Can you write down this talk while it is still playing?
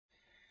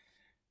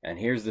And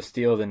here's the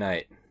steal of the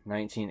night: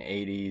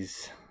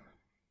 1980s,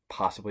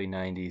 possibly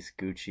 90s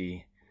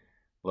Gucci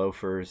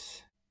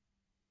loafers.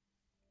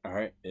 All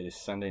right, it is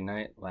Sunday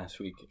night. Last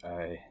week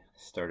I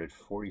started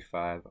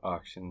 45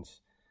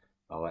 auctions,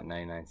 all at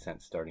 99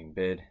 cents starting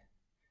bid.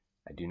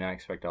 I do not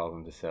expect all of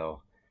them to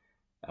sell.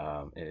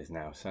 It is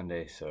now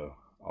Sunday, so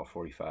all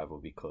 45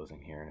 will be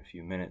closing here in a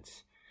few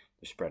minutes.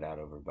 They're spread out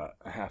over about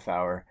a half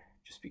hour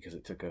just because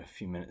it took a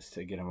few minutes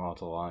to get them all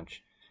to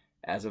launch.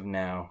 As of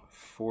now,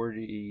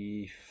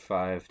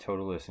 45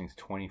 total listings,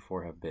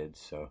 24 have bids,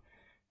 so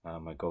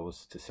my goal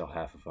is to sell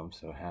half of them,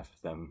 so half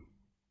of them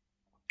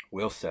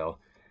will sell.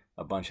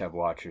 A bunch have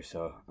watchers,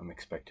 so I'm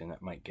expecting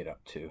that might get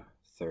up to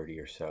 30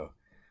 or so.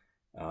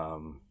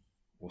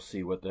 We'll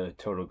see what the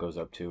total goes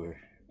up to. We're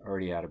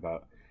already at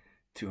about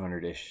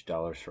 $200-ish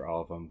for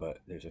all of them, but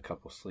there's a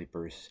couple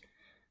sleepers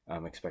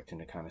I'm expecting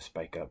to kind of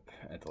spike up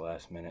at the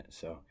last minute.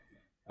 So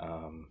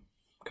a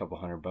couple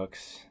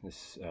 $100.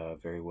 This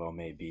very well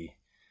may be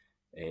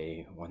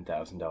a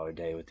 $1,000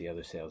 day with the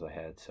other sales I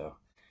had. So,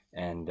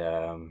 and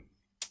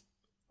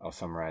I'll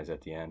summarize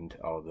at the end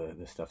all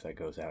the stuff that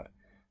goes out.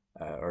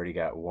 Already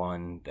got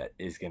one that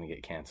is going to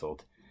get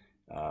canceled.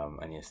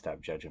 I need to stop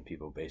judging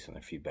people based on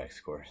their feedback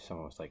score.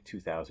 Someone was like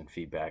 2,000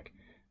 feedback,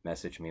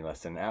 messaged me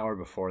less than an hour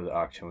before the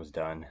auction was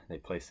done. They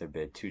placed their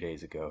bid 2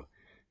 days ago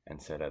and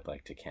said I'd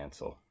like to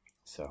cancel.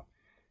 So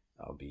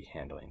I'll be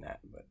handling that,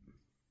 but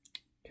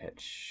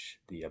catch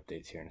the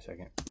updates here in a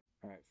second.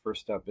 All right,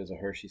 first up is a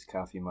Hershey's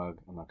coffee mug.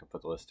 I'm not going to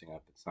put the listing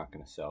up. It's not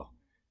going to sell.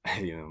 I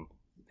didn't even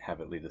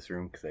have it leave this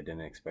room because I didn't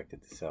expect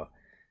it to sell.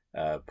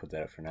 Put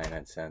that up for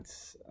 99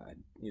 cents. I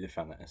either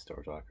found that in a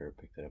storage locker or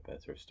picked it up at a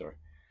thrift store.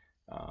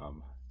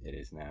 It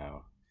is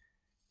now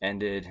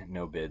ended.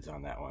 No bids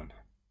on that one.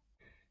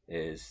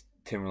 Is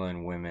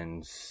Timberland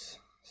women's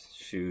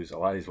shoes. A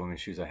lot of these women's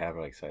shoes I have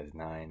are like size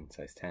 9,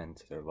 size 10,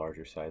 so they're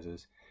larger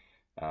sizes.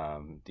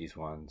 These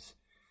ones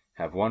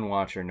have one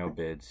watcher, no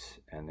bids,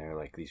 and they're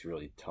like these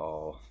really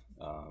tall,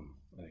 what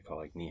they call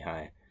like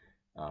knee-high,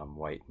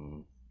 white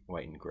and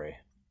gray.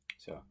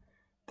 So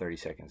 30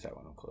 seconds, that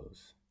one will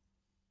close.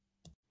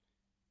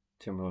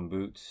 Timberland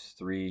boots,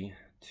 3,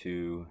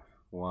 2,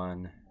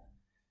 1.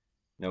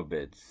 No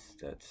bids.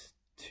 That's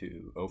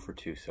 0 for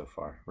 2 so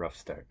far. Rough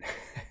start.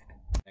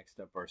 Next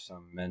up are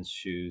some men's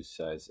shoes,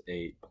 size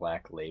 8.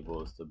 Black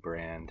Label is the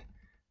brand.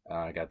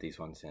 I got these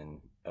ones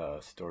in a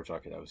storage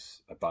locker that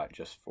I bought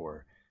just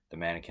for the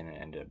mannequin and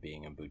ended up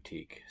being a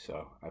boutique.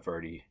 So I've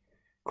already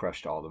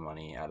crushed all the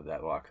money out of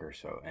that locker,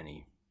 so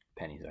any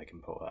pennies I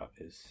can pull out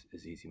is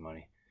easy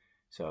money.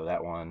 So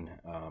that one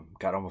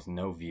got almost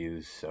no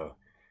views, so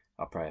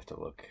I'll probably have to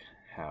look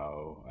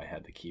how I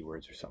had the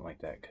keywords or something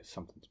like that because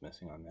something's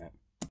missing on that.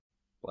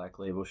 Black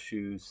Label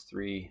shoes,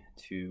 3,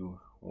 2,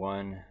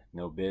 1.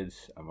 No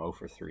bids. I'm 0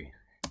 for 3.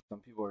 Some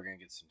people are going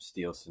to get some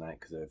steals tonight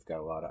because I've got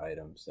a lot of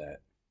items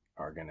that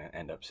are going to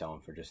end up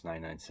selling for just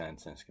 99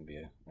 cents, and it's going to be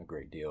a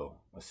great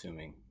deal,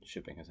 assuming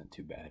shipping isn't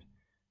too bad,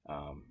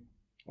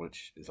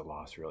 which is a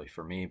loss really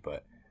for me,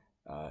 but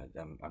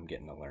I'm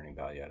getting the learning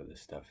value out of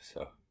this stuff.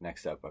 So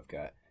next up, I've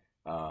got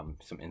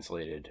some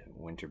insulated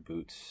winter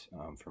boots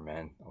for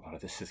men. A lot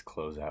of this is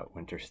closeout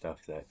winter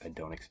stuff that I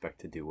don't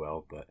expect to do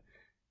well, but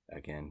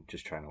again,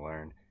 just trying to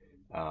learn.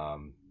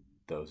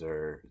 Those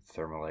are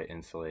Thermalite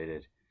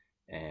insulated,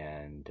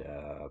 and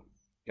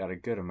got a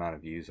good amount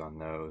of views on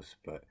those,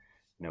 but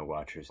no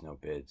watchers, no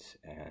bids,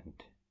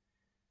 and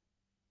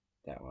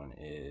that one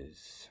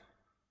is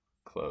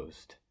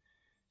closed.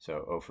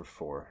 So 0 for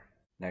 4.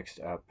 Next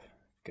up,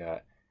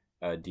 got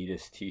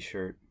Adidas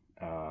t-shirt.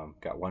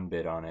 Got one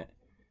bid on it,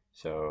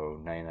 so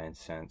 99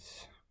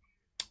 cents,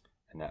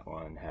 and that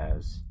one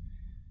has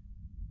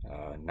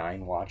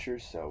 9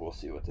 watchers, so we'll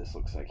see what this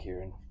looks like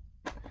here in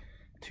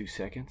 2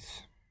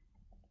 seconds.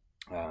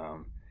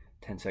 10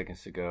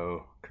 seconds to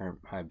go. Current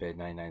high bid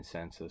 99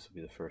 cents, so this will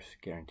be the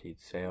first guaranteed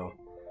sale.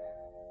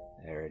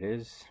 There it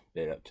is,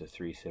 bid up to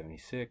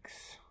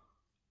 376,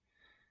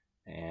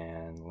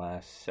 and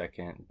last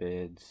second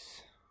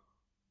bids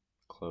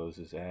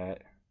closes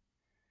at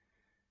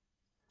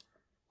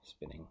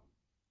spinning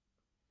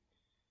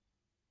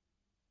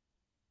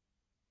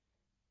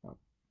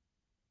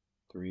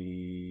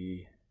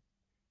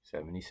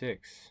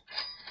 376.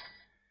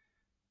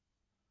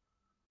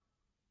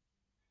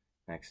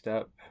 Next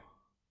up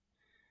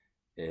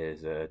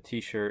is a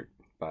t-shirt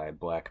by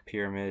Black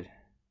Pyramid.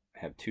 I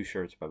have 2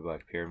 shirts by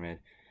Black Pyramid.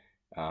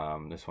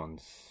 This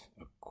one's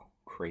a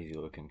crazy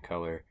looking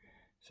color,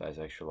 size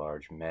extra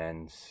large,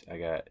 men's. I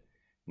got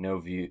no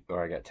view,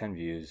 or I got 10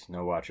 views,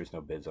 no watchers, no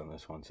bids on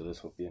this one, so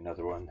this will be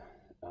another one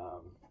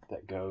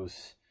that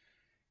goes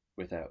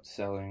without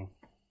selling.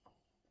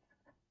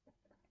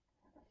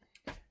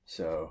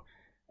 So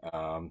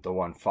the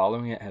one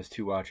following it has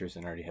 2 watchers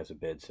and already has a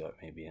bid, so it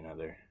may be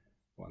another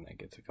one that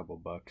gets a couple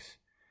bucks.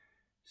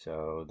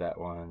 So that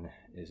one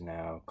is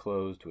now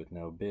closed with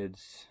no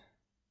bids.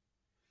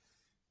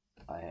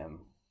 I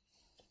am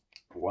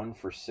 1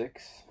 for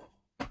 6.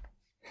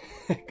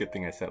 Good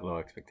thing I set low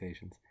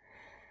expectations.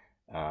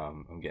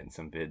 I'm getting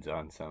some bids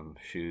on some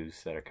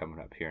shoes that are coming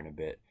up here in a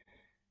bit.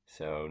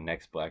 So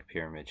next Black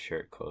Pyramid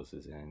shirt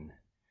closes in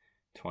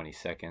 20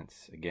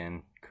 seconds.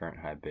 Again, current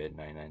high bid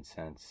 99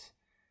 cents.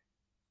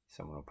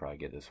 Someone will probably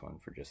get this one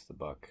for just the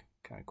buck.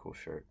 Kind of cool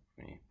shirt.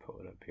 Let me pull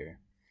it up here.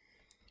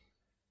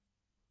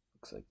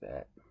 Looks like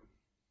that.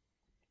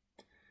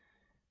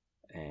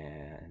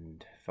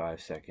 And 5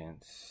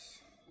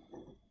 seconds.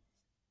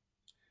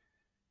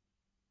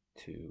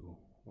 2,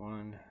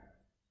 1.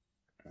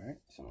 All right,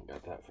 someone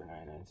got that for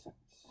 99 cents.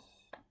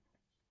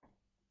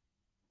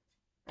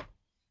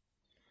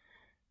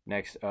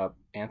 Next up,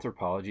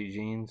 Anthropologie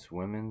jeans,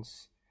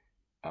 women's.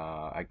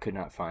 I could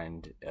not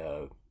find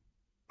a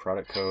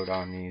product code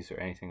on these or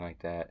anything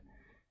like that,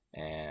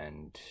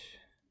 and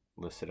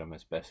listed them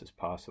as best as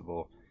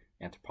possible.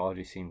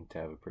 Anthropologie seemed to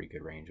have a pretty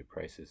good range of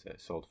prices that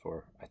it sold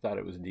for. I thought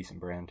it was a decent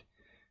brand,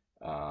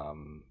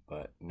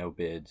 but no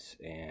bids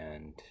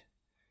and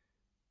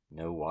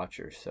no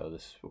watchers, so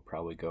this will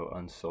probably go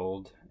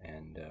unsold.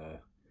 And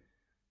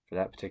for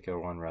that particular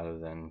one, rather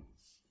than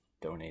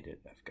donate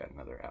it, I've got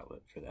another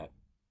outlet for that.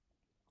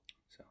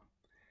 So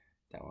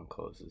that one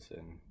closes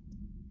in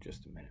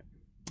just a minute.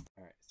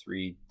 All right,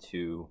 3,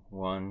 2,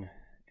 1.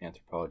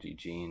 Anthropologie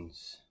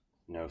jeans,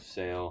 no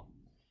sale.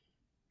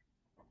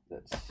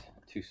 That's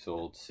 2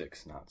 sold,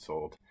 6 not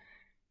sold.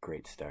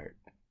 Great start.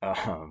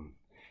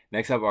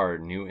 Next up are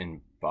new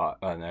in box.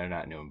 They're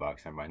not new in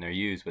box. Never mind. They're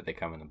used, but they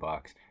come in the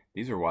box.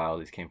 These are wild.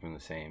 These came from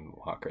the same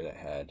walker that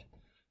had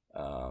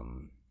a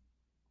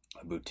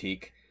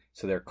boutique.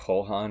 So they're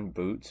Cole Haan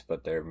boots,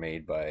 but they're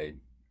made by,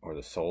 or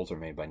the soles are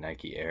made by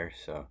Nike Air.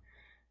 So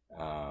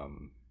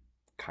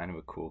kind of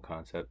a cool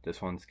concept.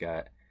 This one's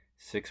got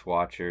 6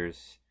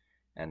 watchers,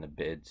 and the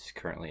bid's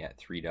currently at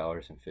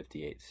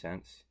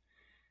 $3.58.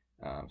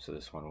 So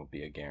this one will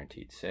be a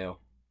guaranteed sale,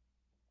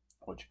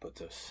 which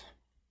puts us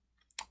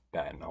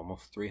batting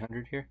almost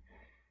 300 here.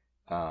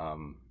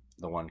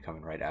 The one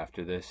coming right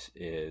after this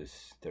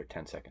is, they're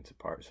 10 seconds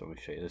apart, so let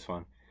me show you this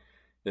one.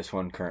 This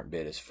one current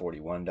bid is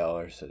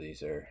 $41. So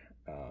these are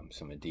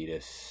some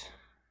Adidas,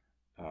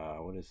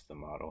 what is the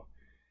model?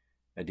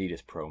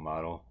 Adidas Pro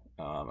model.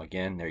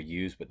 Again, they're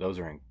used, but those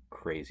are in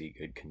crazy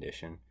good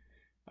condition.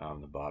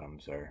 The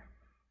bottoms are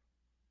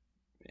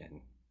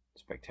in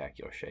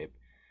spectacular shape.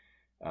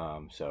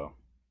 So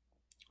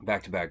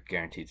back-to-back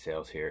guaranteed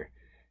sales here.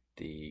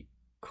 The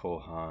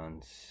Cole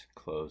Haans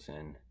close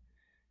in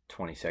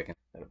 20 seconds.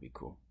 That'll be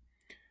cool.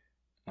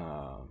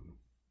 12.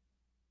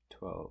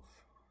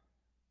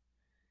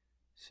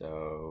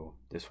 So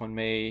this one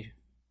may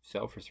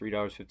sell for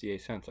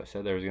 $3.58. I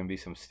said there was going to be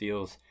some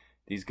steals.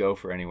 These go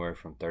for anywhere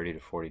from $30 to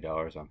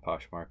 $40 on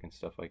Poshmark and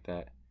stuff like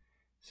that.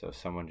 So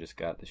someone just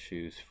got the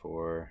shoes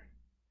for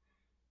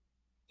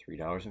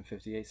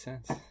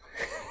 $3.58.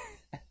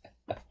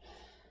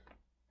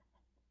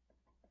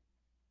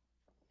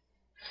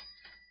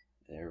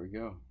 There we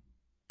go.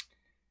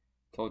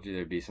 Told you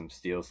there'd be some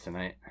steals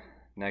tonight.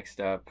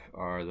 Next up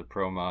are the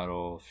Pro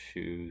model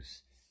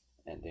shoes,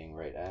 ending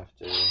right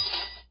after.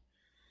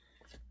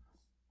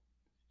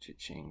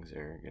 Cha-chings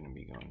are going to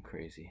be going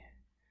crazy.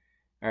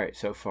 Alright,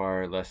 so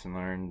far, lesson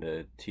learned,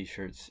 the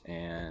t-shirts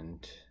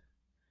and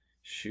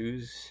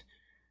shoes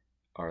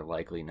are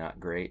likely not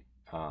great.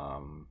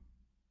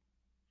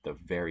 The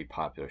very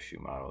popular shoe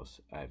models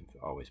I've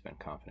always been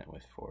confident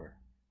with for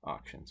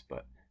auctions,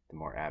 but the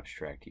more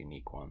abstract,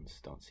 unique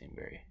ones don't seem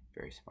very,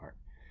 very smart.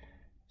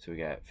 So we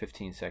got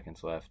 15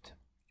 seconds left.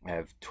 I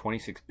have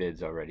 26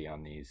 bids already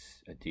on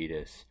these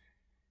Adidas.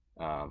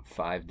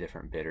 5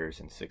 different bidders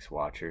and 6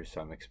 watchers, so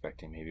I'm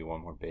expecting maybe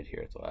one more bid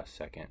here at the last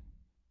second.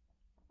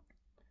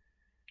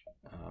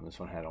 This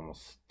one had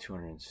almost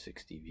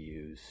 260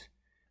 views.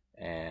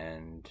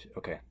 And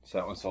okay, so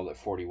that one sold at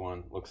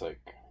 41. Looks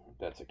like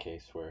that's a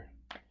case where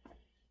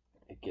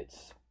it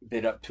gets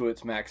bid up to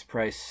its max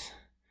price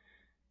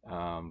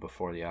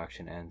before the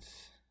auction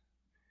ends.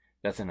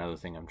 That's another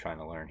thing I'm trying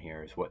to learn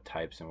here, is what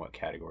types and what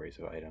categories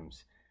of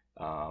items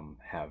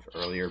have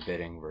earlier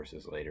bidding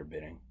versus later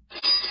bidding.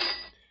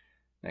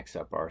 Next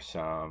up are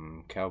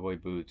some cowboy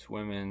boots,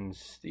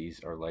 women's.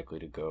 These are likely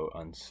to go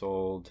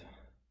unsold.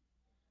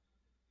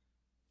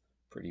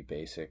 Pretty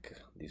basic.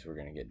 These were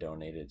going to get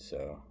donated,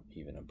 so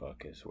even a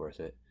buck is worth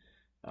it.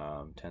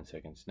 10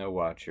 seconds. No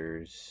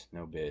watchers,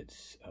 no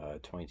bids,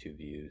 22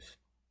 views.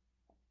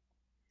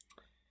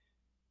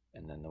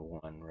 And then the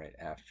one right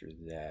after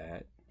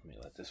that, let me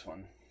let this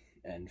one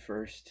end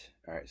first.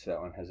 Alright, so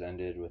that one has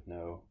ended with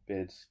no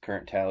bids.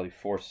 Current tally,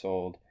 4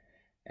 sold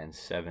and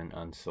 7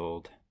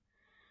 unsold.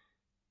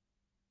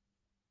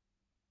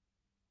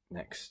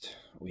 Next,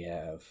 we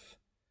have,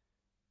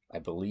 I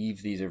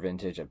believe these are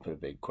vintage. I put a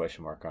big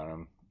question mark on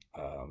them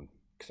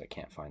because I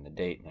can't find the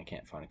date and I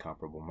can't find a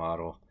comparable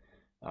model.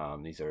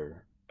 These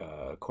are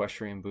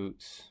equestrian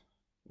boots,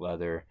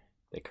 leather.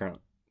 They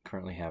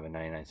currently have a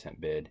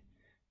 99-cent bid.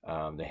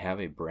 They have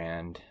a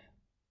brand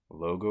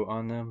logo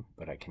on them,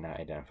 but I cannot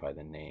identify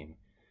the name.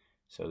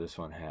 So this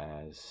one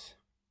has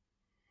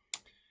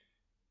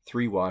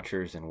 3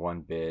 watchers and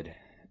 1 bid,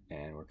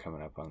 and we're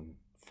coming up on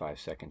 5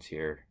 seconds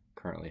here.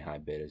 Currently high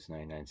bid is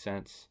 99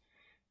 cents,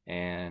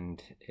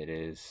 and it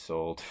is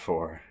sold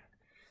for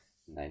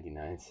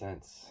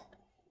 $0.99.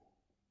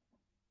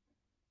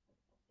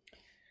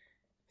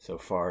 So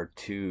far,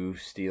 2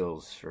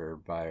 steals for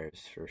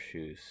buyers for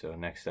shoes. So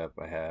next up,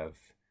 I have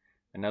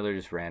another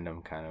just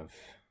random kind of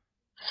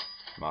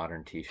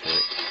modern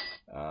t-shirt.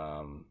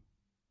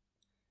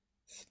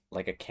 It's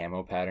like a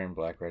camo pattern,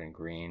 black, red, and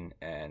green,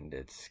 and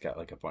it's got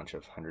like a bunch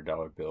of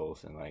 $100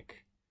 bills and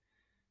like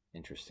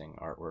interesting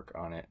artwork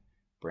on it.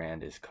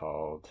 Brand is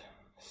called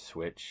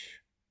Switch.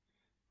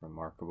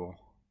 Remarkable.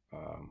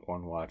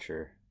 1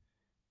 watcher,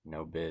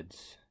 no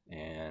bids,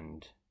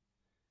 and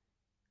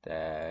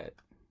that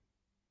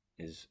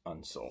is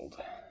unsold.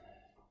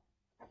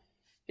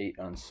 8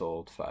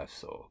 unsold, 5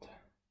 sold.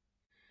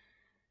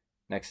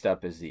 Next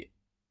up is the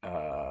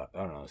oh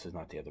no, this is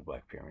not the other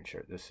Black Pyramid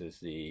shirt. This is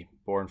the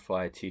Born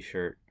Fly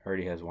t-shirt.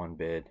 Already has 1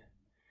 bid,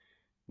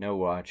 no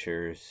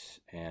watchers,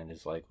 and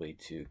is likely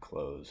to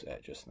close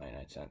at just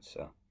 99¢.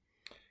 So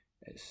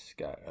it's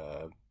got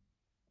a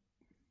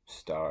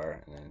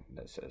star and then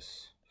that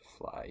says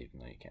fly, even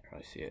though you can't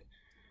really see it.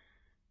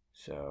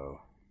 So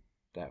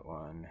that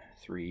one,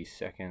 3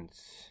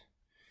 seconds.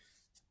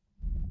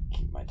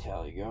 Keep my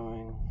tally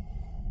going.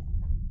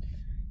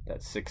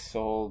 That's 6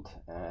 sold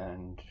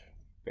and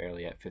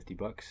barely at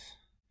 $50.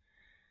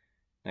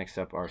 Next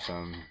up are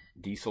some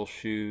Diesel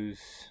shoes.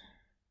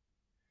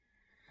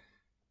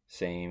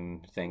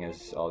 Same thing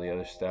as all the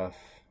other stuff.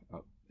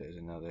 Oh, there's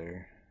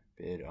another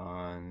bid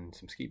on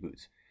some ski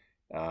boots.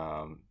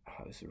 Oh,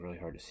 this is really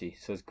hard to see. It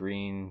says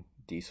green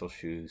Diesel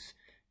shoes,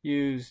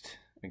 used.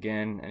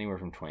 Again, anywhere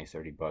from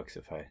 $20–30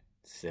 if I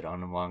sit on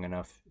them long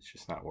enough. It's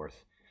just not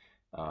worth.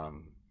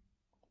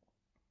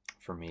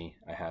 For me,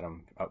 I had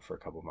them up for a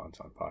couple months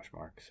on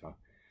Poshmark, so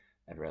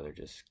I'd rather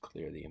just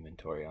clear the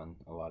inventory on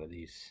a lot of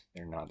these.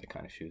 They're not the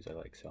kind of shoes I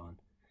like selling.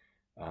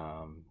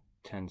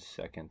 10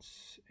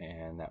 seconds,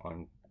 and that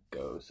one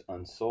goes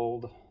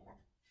unsold.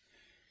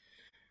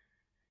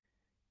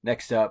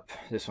 Next up,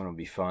 this one will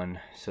be fun.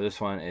 So this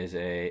one is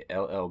a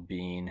LL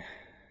Bean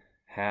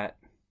hat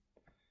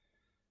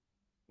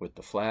with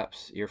the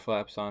flaps, ear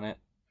flaps on it.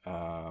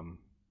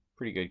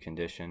 Pretty good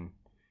condition.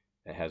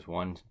 It has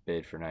 1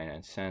 bid for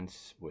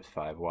 99¢, with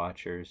 5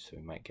 watchers, so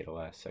we might get a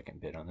last second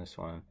bid on this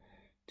one.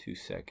 2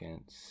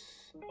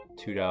 seconds,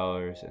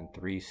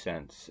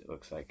 $2.03 it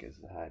looks like is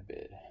the high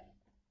bid.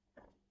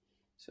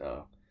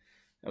 So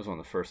that was one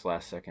of the first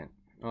last second,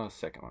 well, the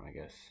second one I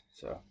guess.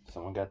 So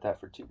someone got that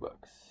for $2.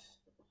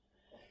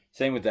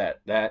 Same with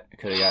that. That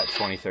could have got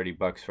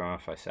 $20–30 from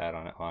if I sat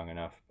on it long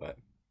enough, but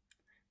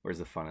where's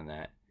the fun in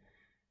that?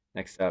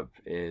 Next up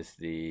is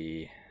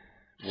the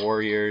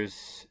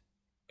Warriors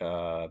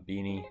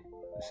beanie.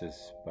 This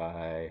is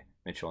by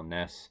Mitchell &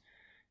 Ness.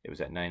 It was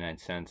at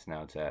 99¢.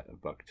 Now it's at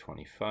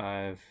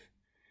 $1.25.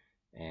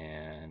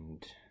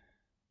 And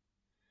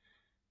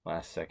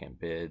last second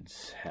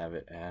bids have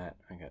it at,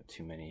 I got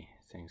too many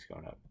things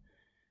going up.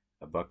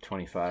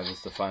 $1.25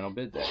 is the final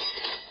bid there.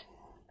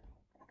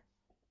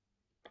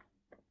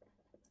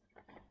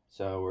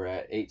 So we're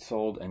at 8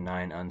 sold and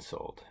 9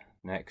 unsold.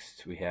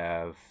 Next we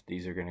have,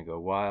 these are going to go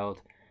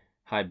wild.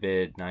 High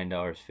bid,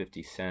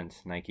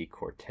 $9.50, Nike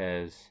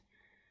Cortez,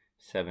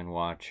 7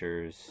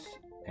 watchers,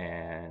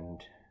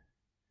 and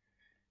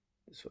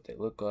this is what they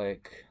look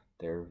like.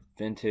 They're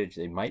vintage.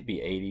 They might be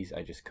 80s.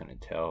 I just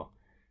couldn't tell.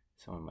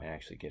 Someone might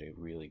actually get a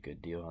really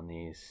good deal on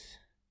these.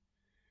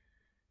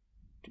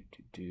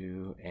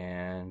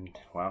 And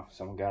wow,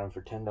 someone got them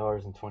for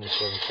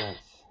 $10.27.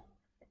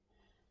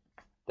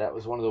 That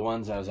was one of the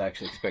ones I was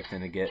actually expecting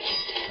to get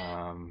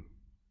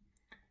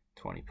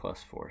 20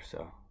 plus for.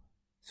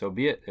 So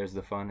be it. There's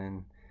the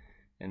fun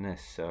in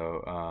this.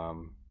 So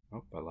oh,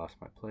 I lost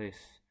my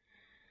place.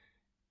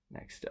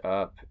 Next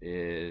up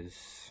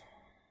is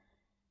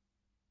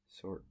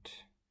sort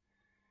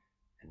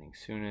ending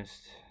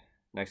soonest.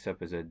 Next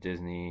up is a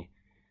Disney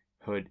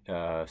hood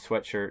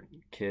sweatshirt,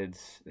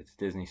 kids. It's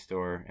Disney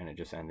store, and it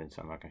just ended,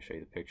 so I'm not gonna show you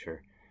the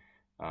picture.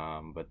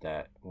 But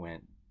that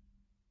went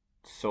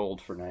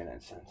sold for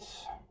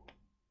 99¢.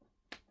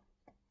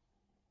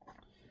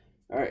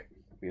 All right,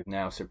 we have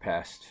now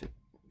surpassed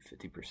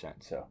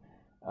 50%. So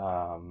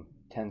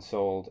 10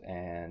 sold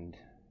and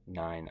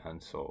 9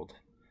 unsold.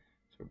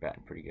 So we're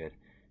batting pretty good.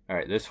 All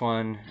right, this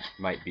one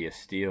might be a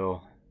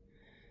steal.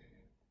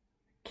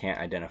 Can't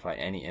identify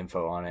any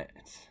info on it.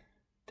 It's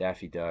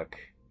Daffy Duck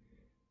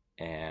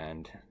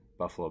and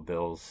Buffalo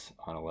Bills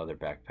on a leather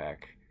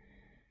backpack.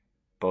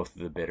 Both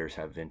of the bidders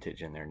have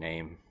vintage in their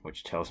name,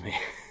 which tells me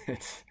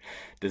it's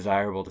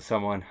desirable to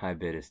someone. High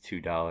bid is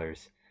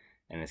 $2,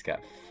 and it's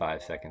got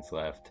 5 seconds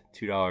left.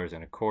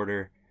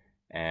 $2.25,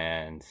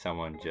 and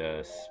someone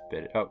just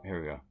bid it. Oh,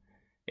 here we go.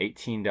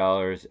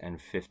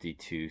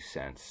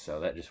 $18.52. So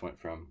that just went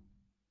from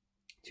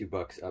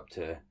 $2 up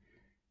to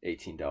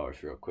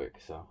 $18 real quick.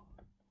 So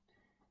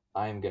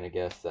I'm gonna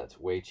guess that's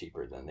way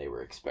cheaper than they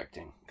were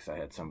expecting, because I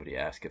had somebody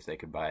ask if they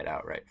could buy it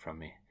outright from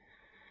me.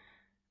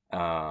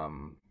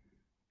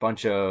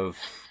 Bunch of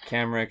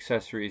camera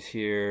accessories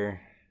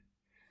here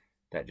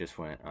that just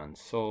went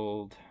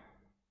unsold.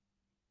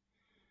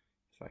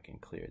 If I can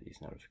clear these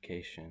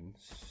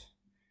notifications.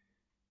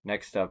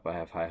 Next up, I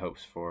have high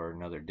hopes for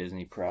another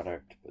Disney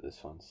product, but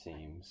this one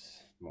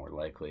seems more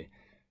likely.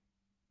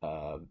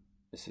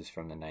 This is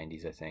from the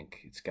 90s, I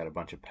think. It's got a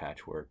bunch of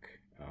patchwork.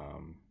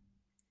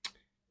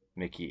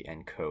 Mickey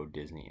 & Co.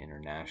 Disney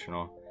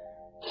International.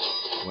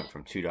 Went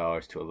from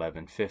 $2 to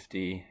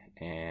 $11.50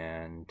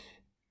 and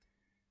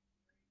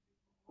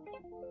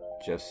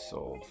just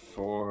sold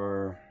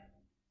for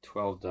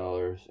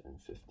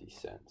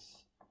 $12.50.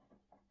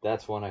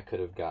 That's one I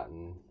could have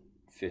gotten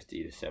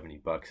 50 to 70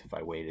 bucks if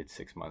I waited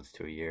 6 months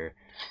to a year.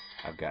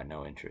 I've got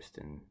no interest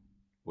in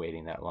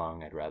waiting that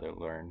long. I'd rather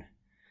learn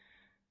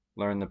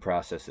the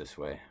process this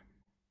way.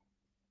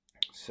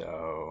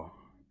 So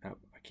I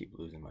keep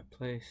losing my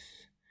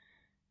place.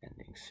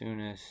 Ending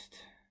soonest.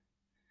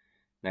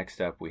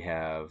 Next up, we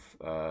have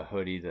a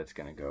hoodie that's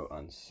going to go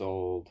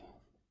unsold.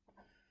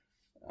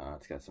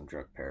 It's got some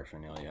drug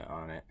paraphernalia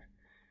on it.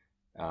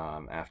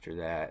 After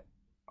that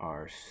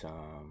are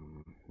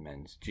some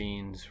men's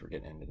jeans. We're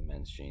getting into the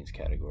men's jeans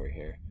category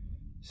here.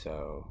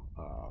 So,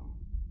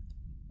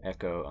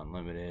 Echo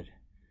Unlimited.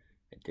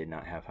 I did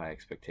not have high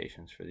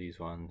expectations for these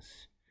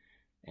ones.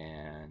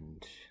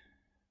 And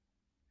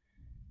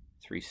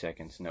 3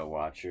 seconds, no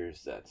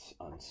watchers. That's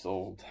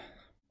unsold.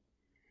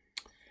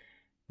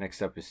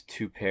 Next up is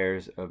 2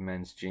 pairs of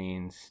men's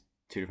jeans,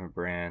 2 different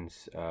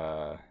brands,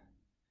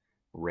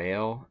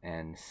 Rail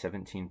and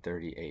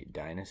 1738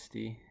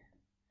 Dynasty.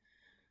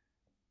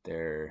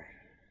 They're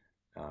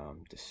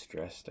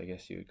distressed, I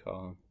guess you would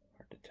call them.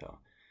 Hard to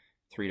tell.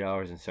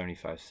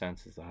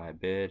 $3.75 is the high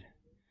bid,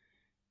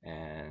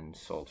 and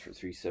sold for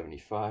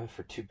 $3.75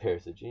 for 2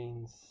 pairs of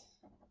jeans.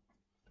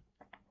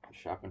 I'm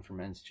shopping for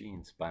men's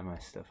jeans. Buy my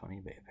stuff on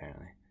eBay,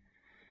 apparently.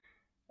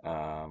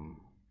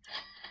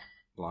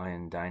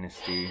 Lion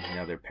Dynasty,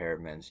 another pair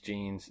of men's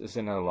jeans. This is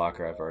another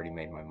locker I've already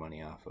made my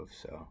money off of,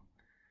 so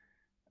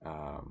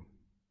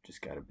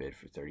just got a bid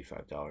for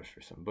 $35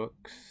 for some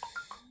books.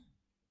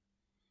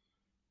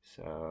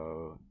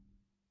 So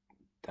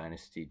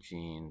Dynasty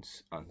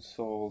jeans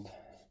unsold.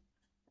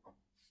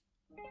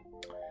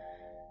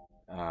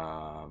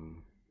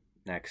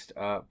 Next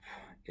up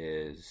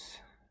is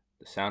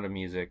The Sound of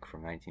Music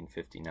from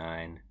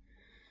 1959.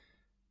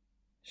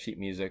 Sheet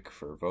music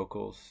for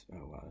vocals.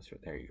 Oh wow, that's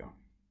right. There you go.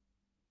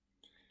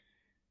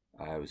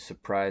 I was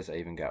surprised I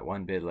even got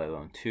 1 bid, let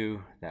alone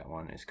 2. That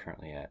one is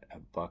currently at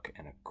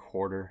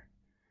 $1.25.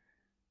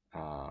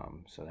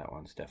 So that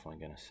one's definitely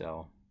going to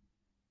sell.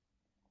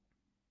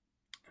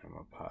 I'm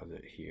going to pause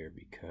it here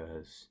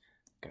because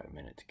I've got a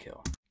minute to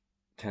kill.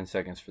 10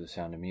 seconds for The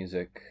Sound of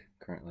Music,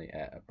 currently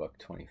at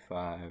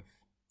 $1.25.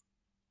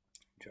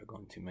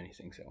 Juggling too many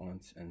things at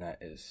once, and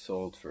that is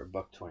sold for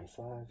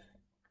 $1.25.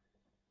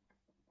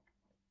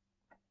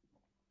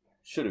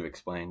 Should have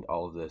explained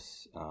all of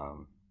this.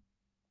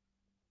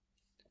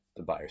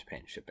 The buyer's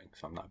paying shipping,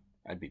 so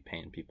I'd be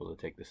paying people to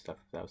take this stuff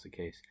if that was the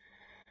case.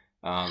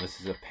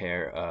 This is a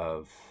pair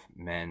of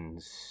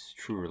men's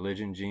True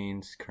Religion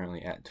jeans,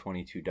 currently at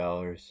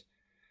 $22.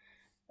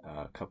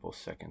 A couple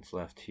seconds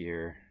left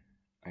here.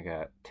 I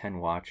got 10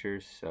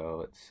 watchers, so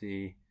let's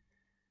see.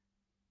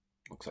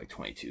 Looks like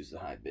 22 is the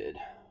high bid.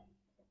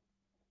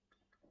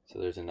 So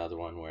there's another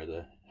one where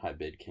the high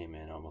bid came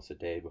in almost a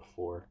day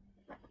before.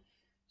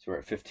 So we're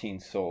at 15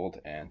 sold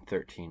and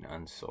 13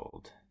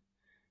 unsold.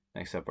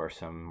 Next up are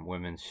some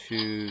women's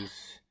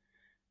shoes.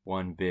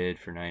 1 bid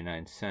for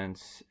 99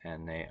 cents,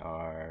 and they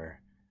are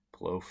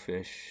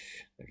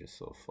Blowfish. They're just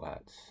little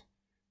flats,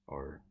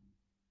 or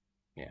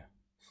yeah,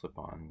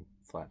 slip-on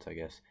flats, I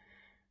guess.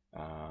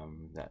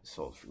 That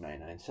sold for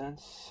 99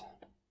 cents.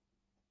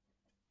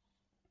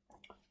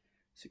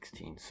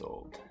 16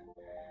 sold.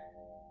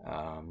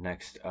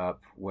 Next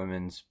up,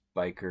 women's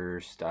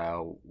biker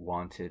style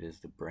Wanted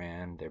is the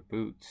brand. Their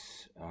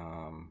boots.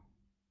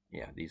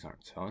 Yeah, these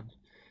aren't selling.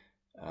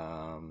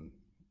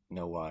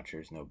 No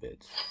watchers, no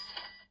bids.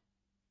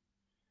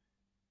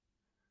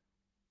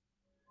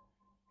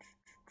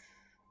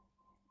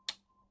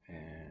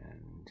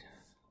 And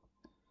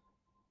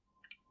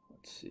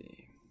let's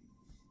see.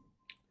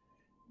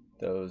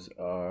 Those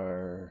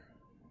are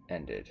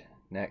ended.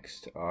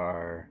 Next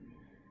are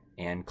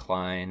Anne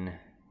Klein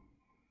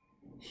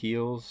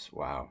heels.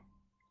 Wow.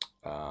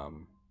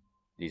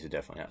 These are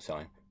definitely not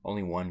selling.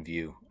 Only 1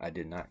 view. I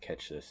did not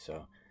catch this,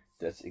 so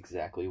that's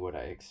exactly what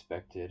I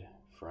expected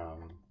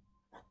from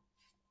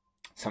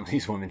some of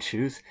these women's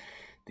shoes.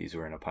 These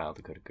were in a pile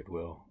to go to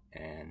Goodwill,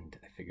 and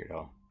I figured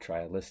I'll try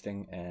a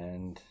listing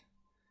and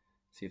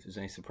see if there's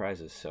any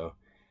surprises. So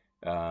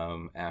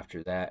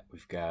after that,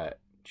 we've got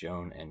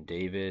Joan and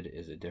David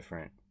is a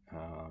different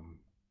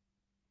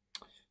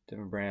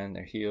brand.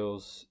 Their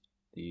heels.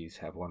 These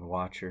have 1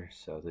 watcher,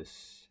 so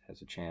this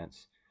has a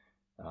chance.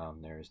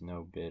 There is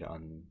no bid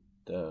on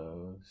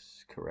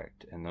those,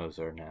 correct, and those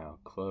are now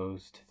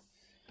closed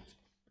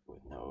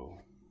with no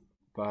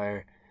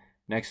buyer.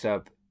 Next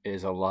up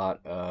is a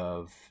lot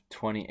of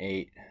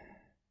 28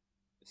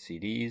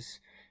 CDs,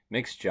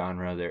 mixed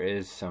genre. There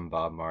is some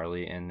Bob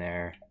Marley in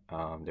there.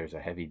 There's a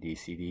Heavy D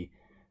CD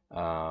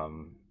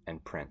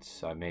and Prince.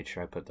 So I made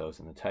sure I put those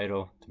in the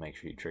title to make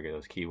sure you trigger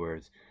those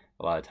keywords.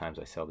 a lot of times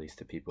I sell these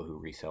to people who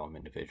resell them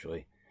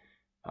individually.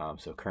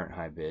 So current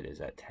high bid is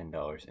at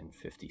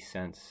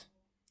 $10.50.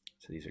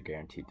 So these are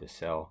guaranteed to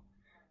sell.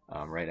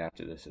 Right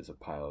after this is a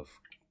pile of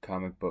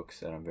comic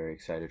books that I'm very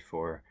excited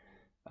for.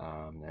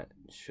 That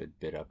should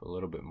bid up a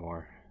little bit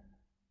more.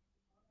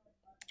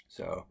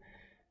 So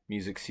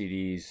music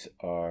CDs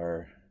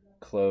are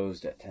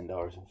closed at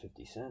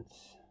 $10.50.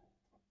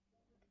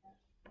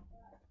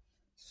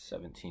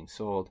 17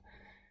 sold.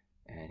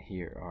 And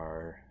here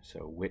are,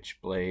 so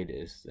Witchblade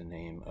is the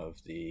name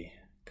of the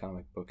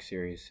comic book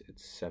series.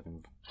 It's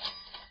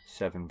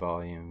seven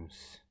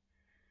volumes,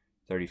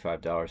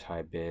 $35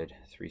 high bid,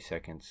 3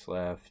 seconds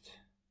left,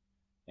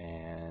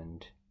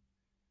 and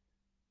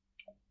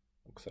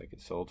looks like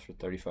it sold for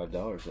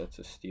 $35. That's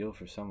a steal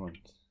for someone.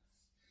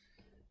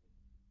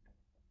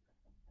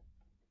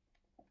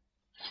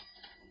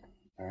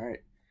 All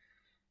right.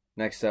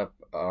 Next up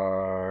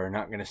are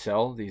not going to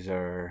sell. These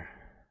are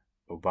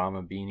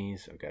Obama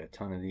beanies. I've got a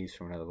ton of these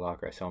from another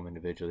locker. I sell them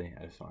individually.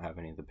 I just don't have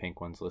any of the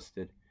pink ones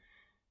listed.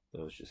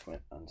 Those just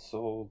went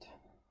unsold.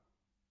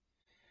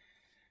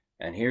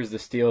 And here's the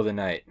steal of the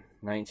night.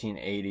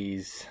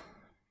 1980s,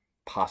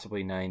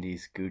 possibly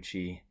 90s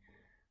Gucci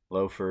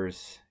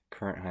loafers.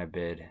 Current high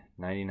bid,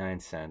 99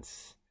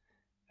 cents.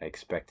 I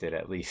expected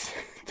at least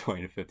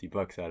 20 to 50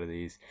 bucks out of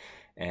these,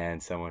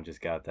 and someone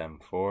just got them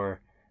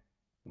for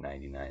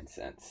 99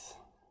 cents.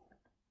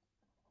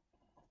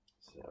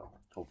 So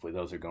hopefully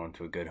those are going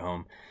to a good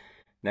home.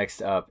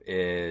 Next up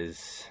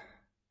is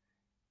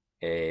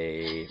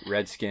a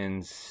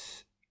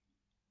Redskins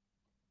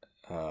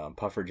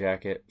puffer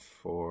jacket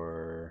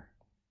for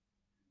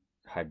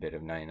high bid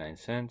of 99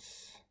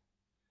 cents.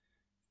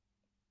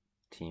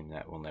 Team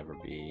that will never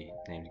be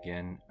named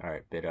again. All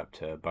right, bid up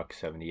to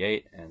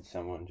 $1.78, and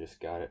someone just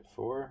got it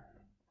for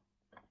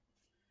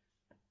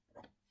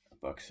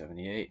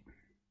 $1.78.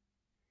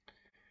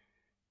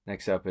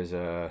 Next up is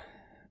a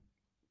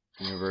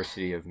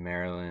University of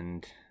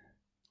Maryland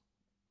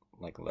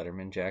like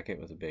Letterman jacket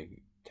with a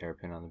big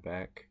terrapin on the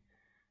back.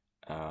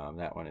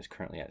 That one is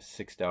currently at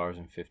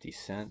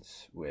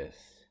 $6.50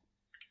 with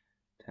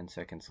 10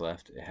 seconds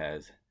left. It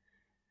has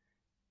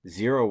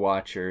 0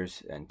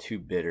 watchers and 2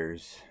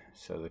 bidders,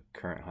 so the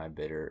current high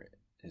bidder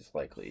is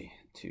likely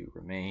to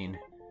remain.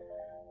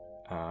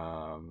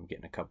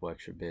 Getting a couple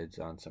extra bids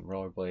on some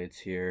rollerblades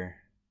here.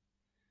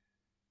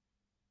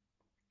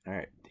 All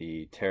right,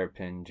 the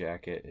terrapin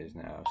jacket is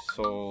now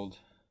sold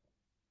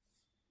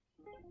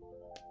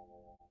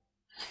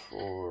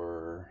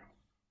for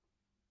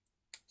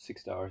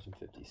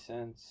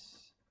 $6.50.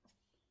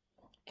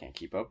 Can't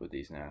keep up with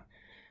these now.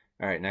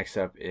 All right, next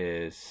up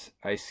is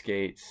ice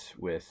skates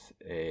with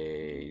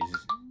a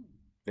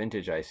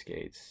vintage ice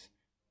skates,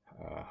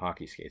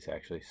 hockey skates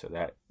actually. So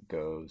that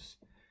goes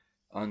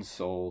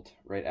unsold.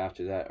 Right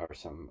after that are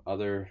some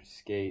other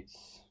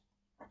skates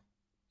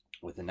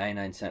with a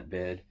 99-cent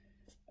bid,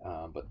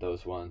 but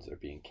those ones are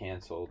being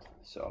canceled.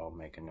 So I'll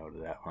make a note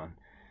of that one.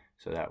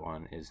 So that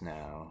one is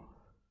now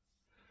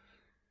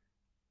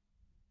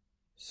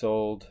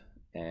sold,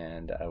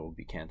 and I will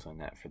be canceling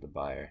that for the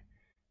buyer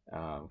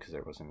because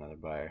there was another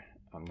buyer.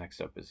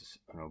 Next up is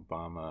an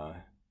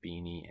Obama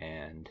beanie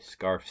and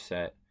scarf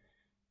set,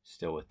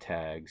 still with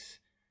tags.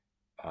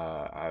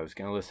 I was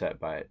gonna list that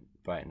by it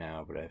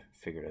now, but I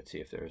figured I'd see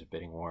if there was a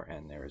bidding war,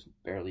 and there was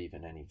barely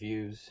even any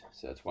views,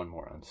 so that's one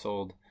more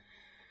unsold.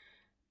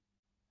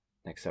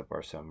 Next up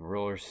are some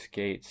roller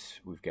skates.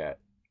 We've got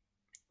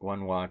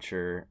 1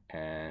 watcher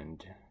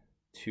and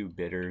 2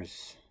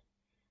 bidders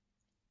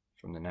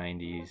from the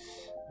 90s,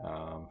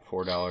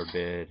 $4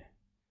 bid,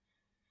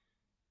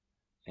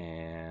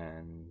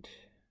 and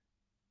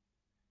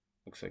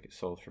looks like it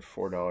sold for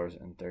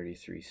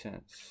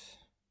 $4.33.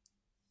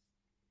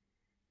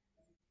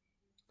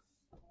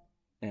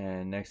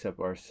 And next up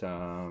are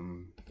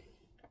some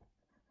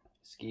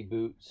ski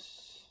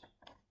boots,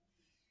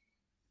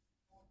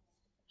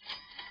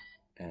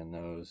 and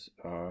those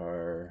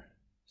are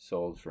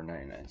sold for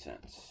 99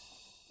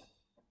 cents,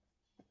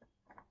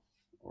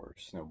 or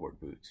snowboard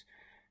boots.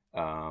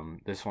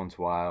 This one's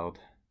wild.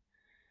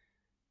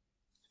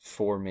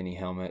 4 mini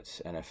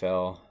helmets,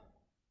 NFL.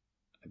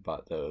 I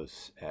bought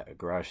those at a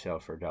garage sale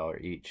for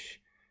 $1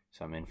 each,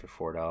 so I'm in for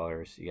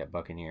 $4. You got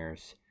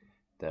Buccaneers,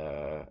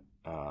 the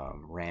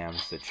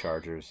Rams, the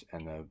Chargers,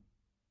 and the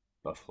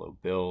Buffalo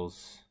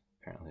Bills.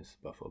 Apparently it's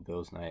the Buffalo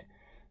Bills night.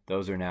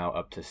 Those are now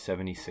up to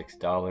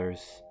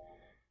 $76.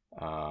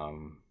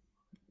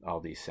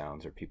 All these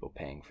sounds are people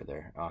paying for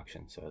their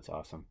auction, so it's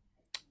awesome.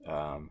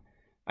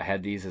 I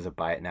had these as a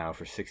buy it now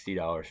for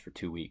 $60 for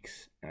 2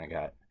 weeks, and I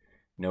got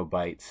no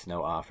bites,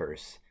 no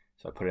offers.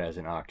 So I put it as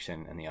an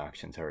auction, and the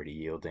auction's already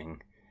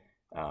yielding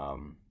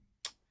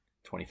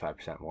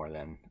 25% more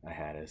than I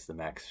had as the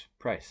max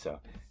price. So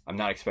I'm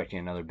not expecting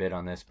another bid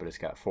on this, but it's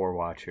got 4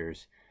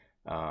 watchers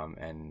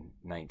and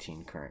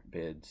 19 current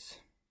bids.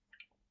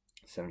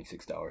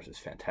 $76 is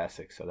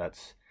fantastic. So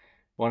that's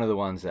one of the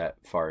ones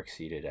that far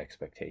exceeded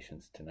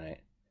expectations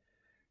tonight.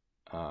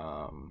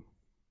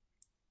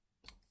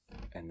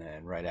 And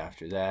then right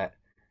after that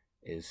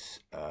is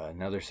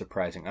another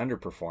surprising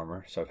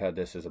underperformer. So I've had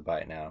this as a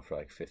buy now for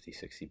like 50,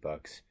 60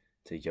 bucks.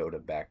 It's a Yoda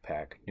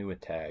backpack, new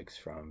with tags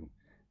from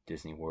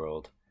Disney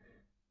World.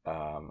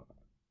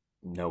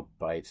 No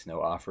bites,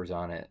 no offers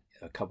on it.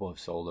 A couple have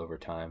sold over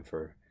time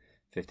for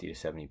 50 to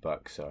 70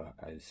 bucks. So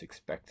I was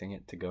expecting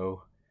it to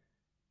go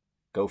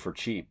for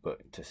cheap,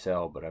 but to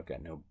sell, but I've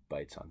got no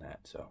bites on that.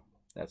 So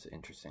that's an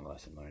interesting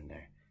lesson learned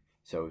there.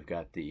 So we've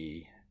got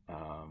the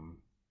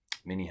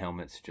mini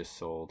helmets just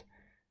sold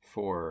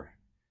for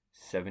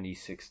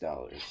 $76.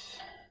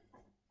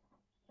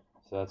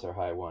 So that's our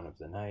high one of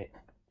the night.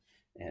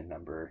 And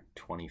number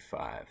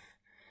 25.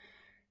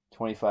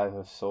 25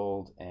 have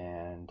sold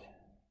and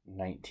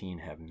 19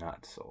 have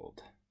not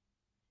sold.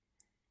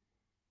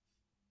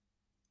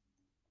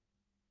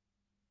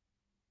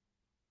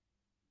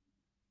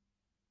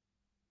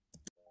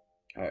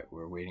 All right,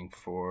 we're waiting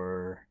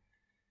for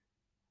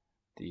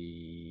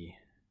the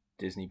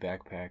Disney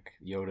backpack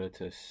Yoda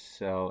to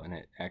sell, and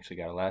it actually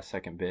got a last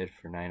second bid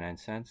for 99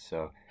 cents.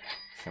 So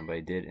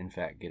somebody did in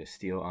fact get a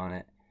steal on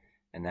it,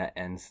 and that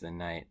ends the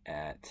night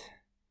at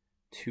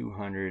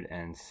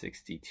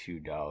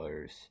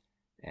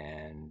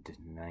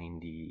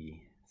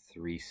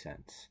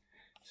 $262.93.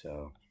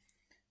 So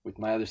with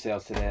my other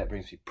sales today, that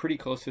brings me pretty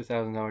close to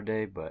 $1,000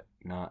 day, but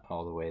not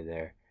all the way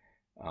there.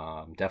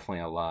 Definitely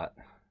a lot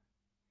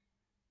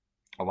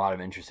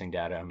of interesting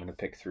data. I'm going to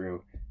pick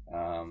through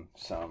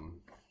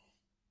some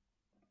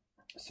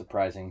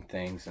surprising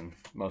things, and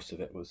most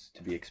of it was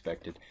to be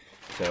expected.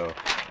 So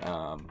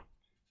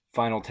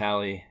final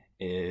tally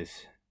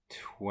is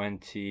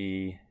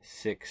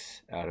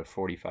 26 out of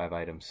 45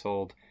 items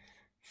sold.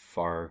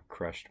 Far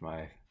crushed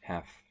my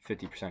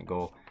 50%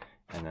 goal,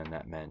 and then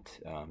that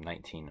meant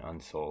 19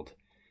 unsold,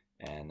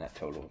 and that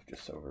total of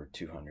just over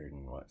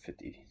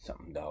 250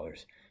 something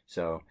dollars.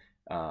 So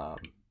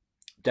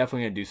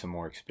definitely gonna do some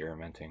more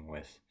experimenting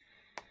with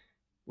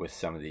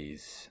some of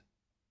these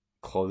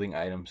clothing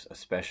items,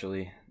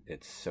 especially.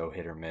 It's so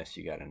hit or miss.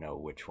 You got to know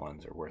which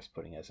ones are worth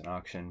putting as an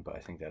auction, but I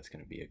think that's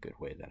going to be a good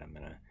way that I'm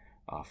going to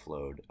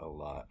offload a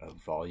lot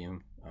of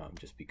volume,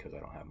 just because I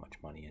don't have much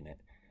money in it.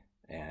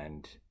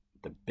 And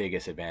the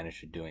biggest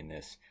advantage of doing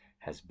this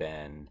has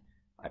been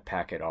I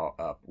pack it all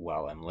up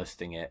while I'm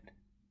listing it,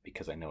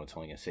 because I know it's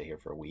only going to sit here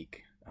for a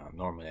week.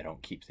 Normally I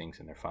don't keep things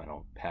in their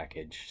final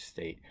package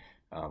state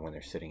when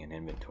they're sitting in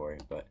inventory,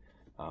 but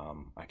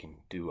I can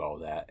do all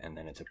that, and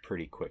then it's a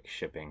pretty quick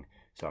shipping.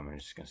 So I'm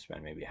just going to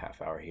spend maybe a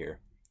half hour here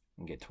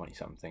and get 20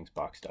 something things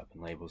boxed up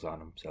and labels on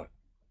them. So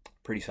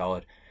pretty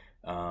solid.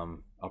 I'll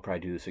probably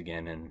do this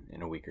again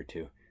in a week or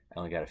two. I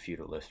only got a few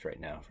to list right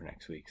now for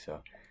next week.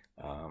 So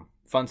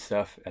fun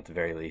stuff at the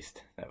very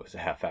least. That was a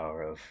half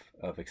hour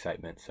of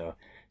excitement. So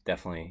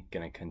definitely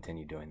going to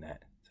continue doing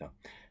that. So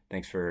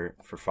thanks for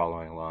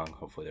following along.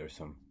 Hopefully there was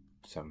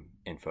some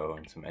info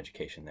and some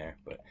education there,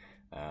 but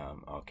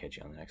I'll catch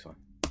you on the next one.